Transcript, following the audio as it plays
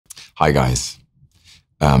Hi guys,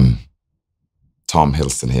 Tom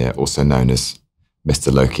Hiddleston here, also known as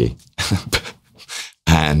Mr. Loki.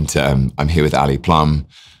 And I'm here with Ali Plumb,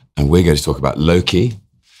 and we're going to talk about Loki,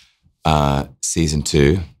 season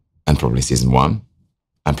 2, and probably season 1,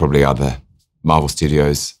 and probably other Marvel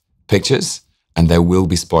Studios pictures, and there will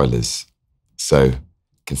be spoilers. So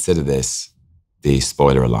consider this the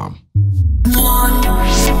spoiler alarm.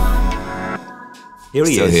 Here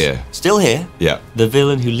he is. Here. Still here. Yeah. The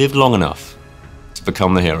villain who lived long enough to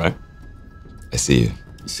become the hero. I see you.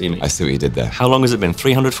 You see me? I see what you did there. How long has it been?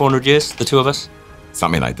 300, 400 years, the two of us?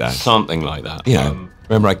 Something like that. Something like that. Yeah.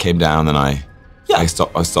 Remember I came down and I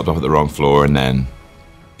stopped off at the wrong floor, and then,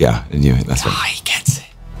 yeah, I knew it. That's right. He gets it.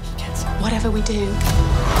 He gets it. Whatever we do,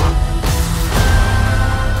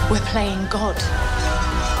 we're playing God.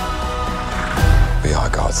 We are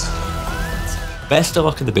gods. Best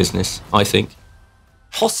arc in the business, I think.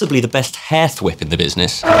 Possibly the best hair thwip in the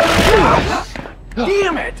business.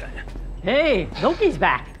 Damn it! Hey, Loki's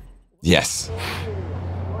back. Yes.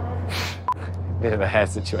 Bit of a hair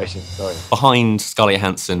situation, sorry. Behind Scarlett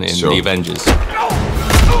Johansson in The Avengers.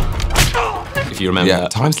 If you remember. Yeah,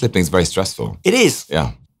 time slipping is very stressful. It is.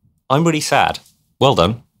 Yeah. I'm really sad. Well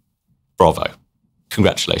done. Bravo.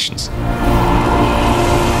 Congratulations.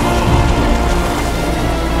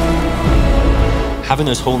 Having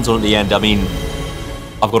those horns on at the end, I mean,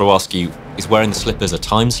 I've got to ask you, is wearing the slippers a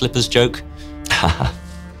time slippers joke?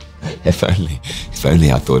 If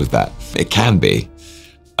only I thought of that. It can be.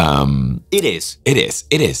 It is. It is.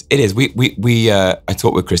 It is. It is. I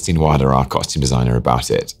talked with Christine Wilder, our costume designer,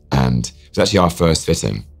 about it, and it was actually our first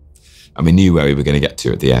fitting, and we knew where we were going to get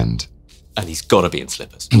to at the end. And he's got to be in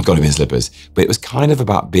slippers. Got to be in slippers. But it was kind of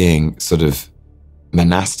about being sort of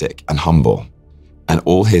monastic and humble, and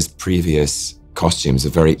all his previous costumes are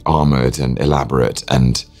very armored and elaborate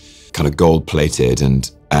and kind of gold-plated and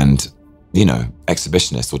you know,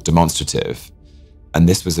 exhibitionist or demonstrative. And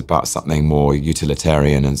this was about something more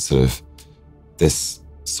utilitarian and sort of this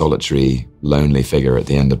solitary, lonely figure at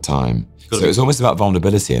the end of time. So it was almost about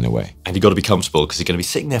vulnerability in a way. And you've got to be comfortable because you're going to be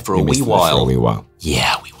sitting there for a wee while. For a wee while.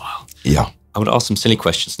 Yeah, a wee while. Yeah. I'm going to ask some silly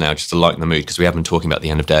questions now just to lighten the mood because we have been talking about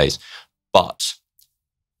the end of days. But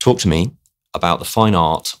talk to me about the fine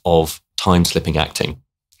art of time-slipping acting.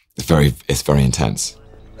 It's very intense.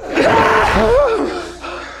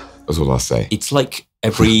 That's all I'll say. It's like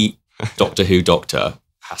every Doctor Who doctor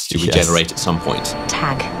has to regenerate at some point.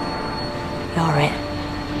 Tag. You're it.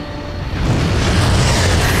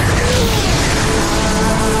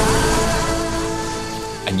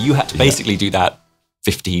 And you had to basically do that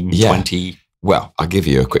 15, 20... Well, I'll give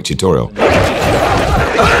you a quick tutorial.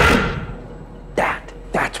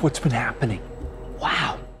 That's what's been happening.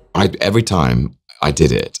 Wow. Every time I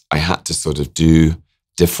did it, I had to sort of do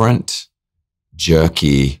different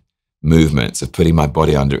jerky movements of putting my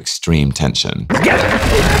body under extreme tension.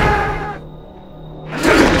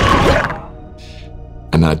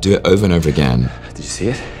 And I'd do it over and over again. Did you see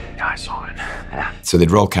it? Yeah, I saw it. Yeah. So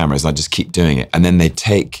they'd roll cameras and I'd just keep doing it. And then they'd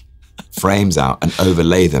take frames out and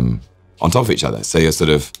overlay them on top of each other. So you're sort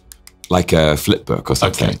of like a flip book or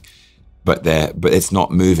something. Okay. But it's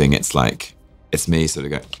not moving. It's like, it's me sort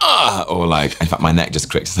of going, ah, or like, in fact, my neck just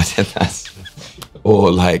cricked as I did that.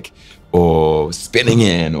 Or spinning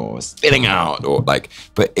in, or spinning out, or like,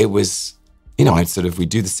 but it was, you know, we'd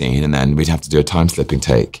do the scene and then we'd have to do a time slipping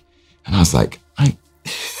take. And I was like,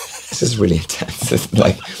 this is really intense. It's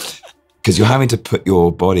like, because you're having to put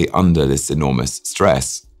your body under this enormous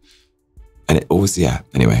stress. And it always,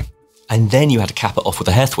 anyway. And then you had to cap it off with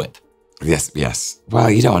a hair thwip. Yes. Well,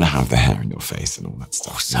 you don't want to have the hair in your face and all that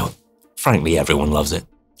stuff. So, frankly, everyone loves it.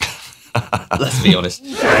 Let's be honest.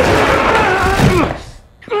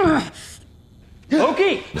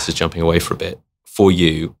 Loki! This is jumping away for a bit. For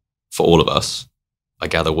you, for all of us, I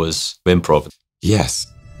gather was improv. Yes.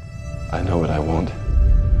 I know what I want.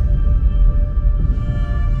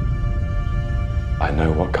 I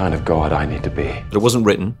know what kind of God I need to be. But it wasn't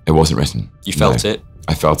written. It wasn't written. You felt it.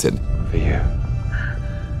 I felt it. For you.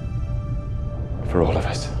 For all of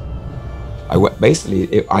us. I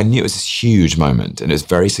knew it was this huge moment, and it was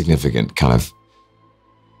very significant, kind of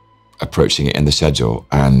approaching it in the schedule.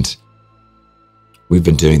 And we've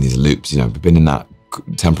been doing these loops, you know, we've been in that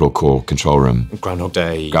temporal core control room. Groundhog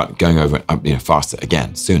Day. Going over, you know, faster,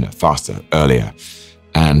 again, sooner, faster, earlier.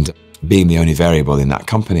 And being the only variable in that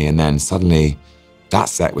company. And then suddenly that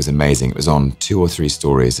set was amazing. It was on 2 or 3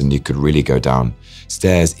 stories, and you could really go down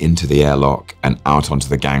stairs into the airlock and out onto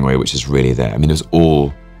the gangway, which is really there. I mean, it was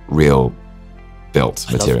all real built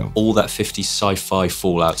material. Love all that 50s sci-fi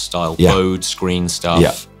Fallout style road screen stuff.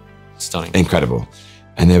 Yeah. Stunning. Incredible.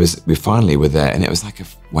 And we finally were there, and it was like a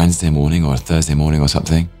Wednesday morning or a Thursday morning or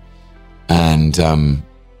something. And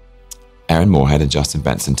Aaron Moorhead and Justin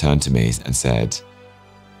Benson turned to me and said,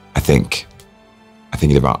 I think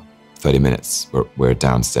in about 30 minutes, we're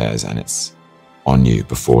downstairs and it's on you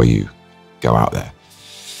before you go out there.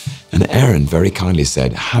 And Aaron very kindly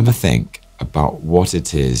said, have a think about what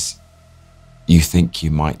it is you think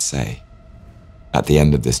you might say at the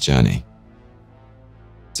end of this journey.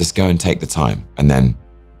 Just go and take the time, and then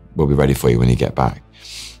we'll be ready for you when you get back.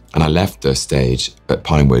 And I left the stage at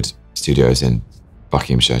Pinewood Studios in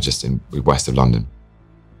Buckinghamshire, just in west of London.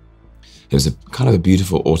 It was a kind of a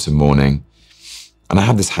beautiful autumn morning. And I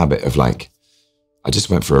had this habit of I just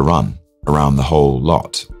went for a run around the whole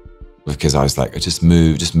lot, because I was like, just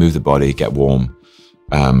move the body, get warm.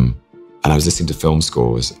 And I was listening to film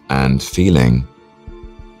scores and feeling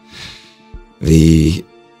the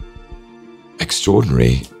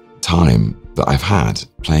extraordinary time that I've had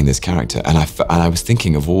playing this character. And I was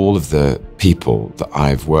thinking of all of the people that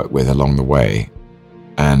I've worked with along the way,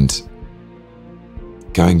 and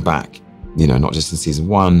going back, not just in season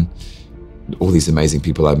 1, all these amazing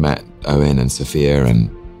people I've met, Owen and Sophia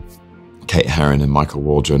and Kate Herron and Michael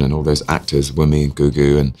Waldron and all those actors, Wumi and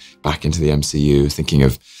Gugu, and back into the MCU, thinking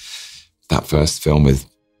of that first film with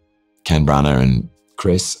Ken Branagh and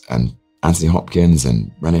Chris and Anthony Hopkins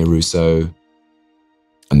and Rene Russo,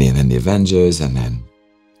 and then the Avengers, and then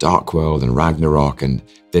Dark World and Ragnarok, and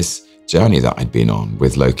this journey that I'd been on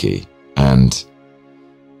with Loki. And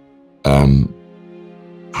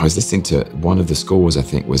I was listening to one of the scores, I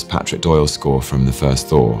think was Patrick Doyle's score from the first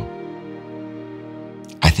Thor.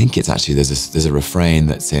 I think it's actually, there's a refrain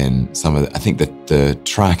that's in some of I think that the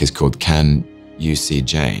track is called Can You See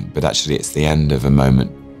Jane? But actually it's the end of a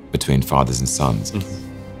moment between fathers and sons.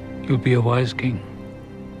 You'll be a wise king.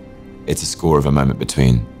 It's a score of a moment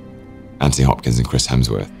between Anthony Hopkins and Chris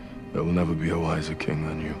Hemsworth. There will never be a wiser king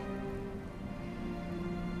than you,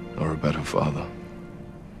 or a better father.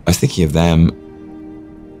 I was thinking of them,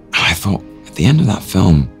 and I thought, at the end of that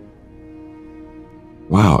film,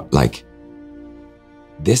 wow,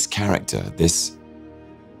 this character, this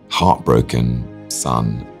heartbroken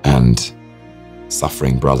son and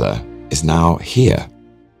suffering brother is now here.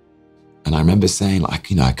 And I remember saying, I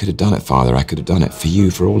could have done it, Father. I could have done it for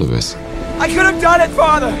you, for all of us. I could have done it,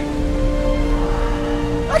 Father!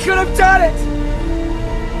 I could have done it!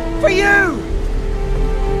 For you!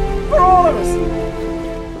 For all of us!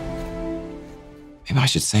 Maybe I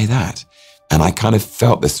should say that. And I kind of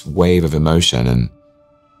felt this wave of emotion and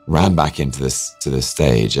ran back into to the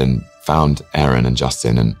stage and found Aaron and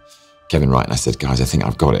Justin and Kevin Wright. And I said, guys, I think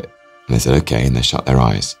I've got it. And they said, okay. And they shut their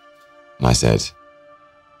eyes. And I said,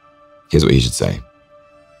 here's what you should say.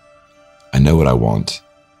 I know what I want.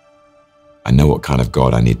 I know what kind of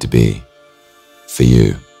God I need to be for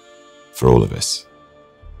you, for all of us.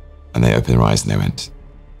 And they opened their eyes and they went,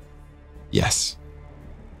 yes.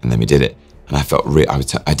 And then we did it. And I felt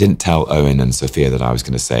I didn't tell Owen and Sophia that I was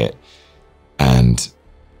going to say it. And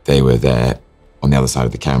they were there on the other side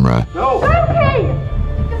of the camera. No!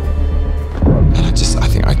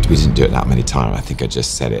 And we didn't do it that many times. I think I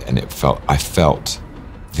just said it, and I felt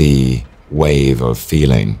the wave of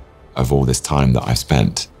feeling of all this time that I've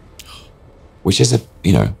spent, which is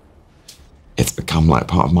it's become like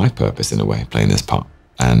part of my purpose in a way, playing this part.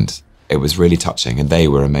 And it was really touching, and they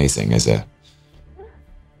were amazing as a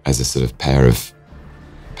sort of pair of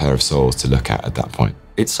souls to look at that point.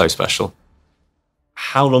 It's so special.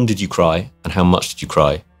 How long did you cry, and how much did you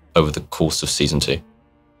cry over the course of season 2?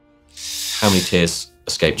 How many tears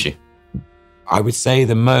escaped you? I would say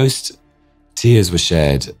the most tears were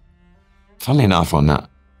shed, funnily enough, on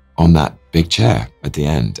that big chair at the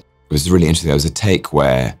end. It was really interesting. There was a take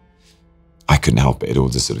where I couldn't help it. It all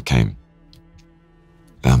just sort of came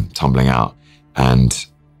tumbling out. And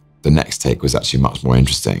the next take was actually much more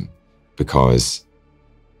interesting, because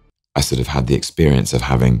I sort of had the experience of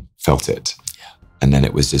having felt it. Yeah. And then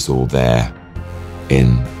it was just all there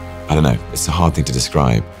I don't know, it's a hard thing to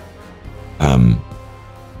describe.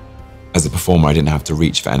 As a performer, I didn't have to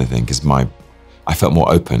reach for anything, because I felt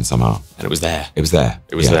more open somehow. And it was there. It was there.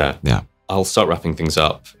 It was there. Yeah. I'll start wrapping things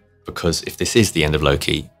up, because if this is the end of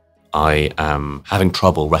Loki, I am having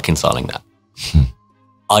trouble reconciling that.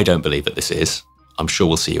 I don't believe that this is. I'm sure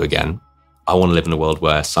we'll see you again. I want to live in a world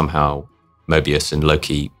where somehow Mobius and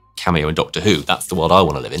Loki cameo in Doctor Who. That's the world I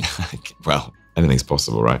want to live in. Well, anything's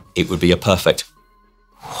possible, right? It would be a perfect...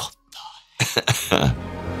 What the...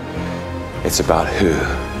 It's about who.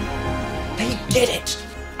 They did it!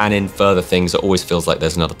 And in further things, it always feels like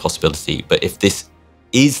there's another possibility. But if this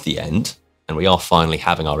is the end, and we are finally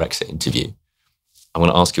having our exit interview, I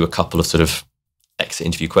want to ask you a couple of sort of exit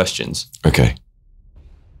interview questions. Okay.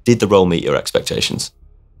 Did the role meet your expectations?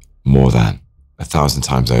 More than 1,000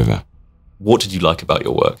 times over. What did you like about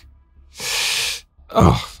your work?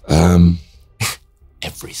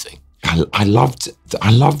 Everything. I loved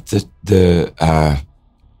the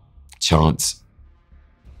chance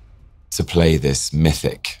to play this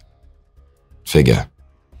mythic figure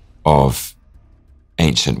of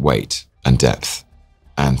ancient weight and depth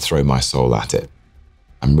and throw my soul at it.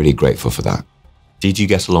 I'm really grateful for that. Did you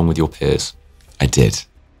get along with your peers? I did.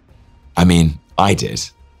 I mean, I did.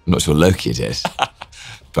 I'm not sure Loki did.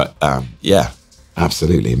 But yeah,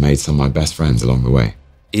 absolutely. Made some of my best friends along the way.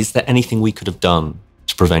 Is there anything we could have done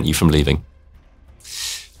to prevent you from leaving?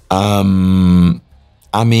 I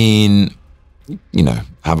mean, you know,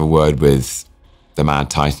 have a word with the Mad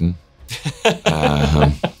Titan.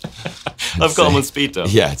 I've got him on speed dial.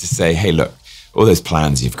 Yeah, to say, hey, look, all those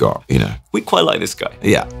plans you've got, you know. We quite like this guy.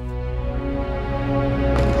 Yeah.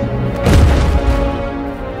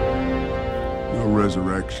 No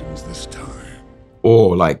resurrections this time.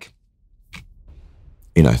 Or like,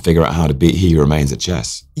 you know, figure out how to beat He Who Remains at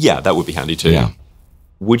chess. Yeah, that would be handy too. Yeah.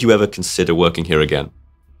 Would you ever consider working here again?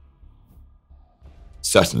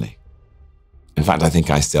 Certainly. In fact, I think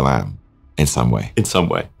I still am, in some way. In some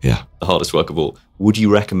way. Yeah. The hardest work of all. Would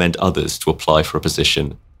you recommend others to apply for a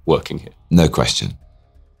position working here? No question.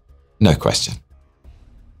 No question.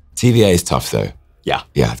 TVA is tough, though. Yeah.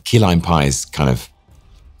 Yeah, key lime pie is kind of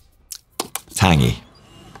tangy.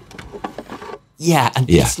 Yeah, and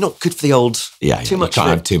Yeah. it's not good for the old... Yeah, too you much can't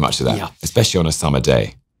of have it. too much of that. Yeah. Especially on a summer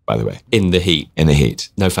day, by the way. In the heat. In the heat.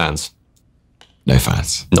 No fans. No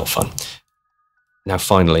fans. Not fun. Now,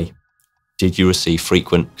 finally, did you receive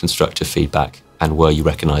frequent constructive feedback and were you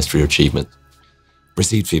recognised for your achievement?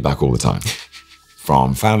 Received feedback all the time.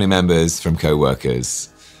 From family members, from co-workers.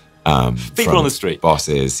 People from on the street.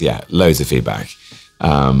 Bosses, yeah, loads of feedback.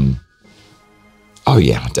 Oh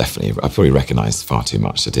yeah, definitely. I probably recognised far too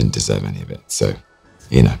much. I didn't deserve any of it. So,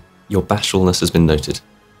 you know. Your bashfulness has been noted.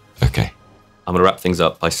 Okay. I'm going to wrap things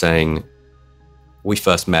up by saying we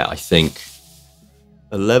first met, I think,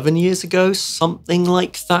 11 years ago, something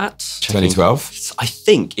like that. 2012? I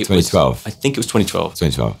think it 2012. was. I think it was 2012.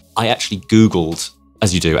 2012. I actually Googled,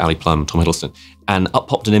 as you do, Ali Plumb, Tom Hiddleston, and up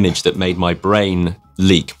popped an image that made my brain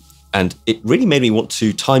leak. And it really made me want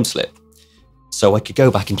to time slip so I could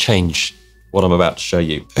go back and change what I'm about to show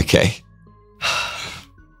you. Okay.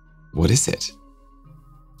 What is it?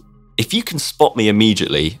 If you can spot me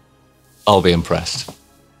immediately, I'll be impressed.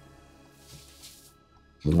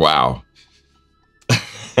 Wow.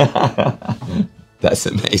 That's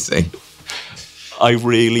amazing. I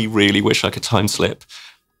really, really wish I could time slip.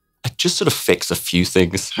 I just sort of fix a few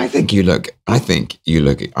things. I think you look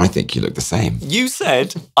the same. You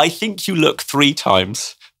said, I think you look 3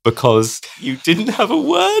 times because you didn't have a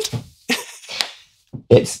word.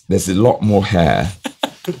 There's a lot more hair.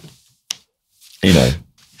 You know,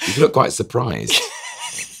 you look quite surprised.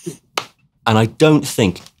 And I don't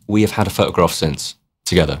think we have had a photograph since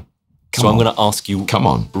together. So I'm going to ask you Come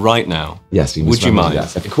on. right now. Yes, we Would you mind?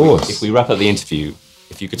 Of course. If we wrap up the interview,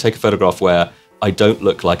 if you could take a photograph where I don't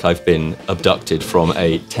look like I've been abducted from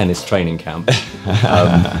a tennis training camp.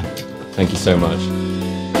 Thank you so much.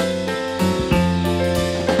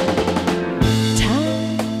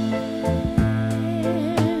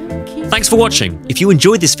 Thanks for watching. If you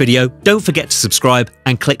enjoyed this video, don't forget to subscribe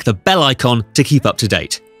and click the bell icon to keep up to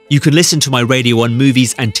date. You can listen to my Radio 1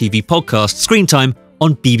 movies and TV podcast, Screen Time,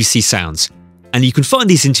 on BBC Sounds. And you can find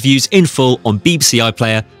these interviews in full on BBC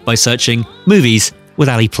iPlayer by searching Movies with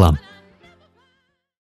Ali Plumb.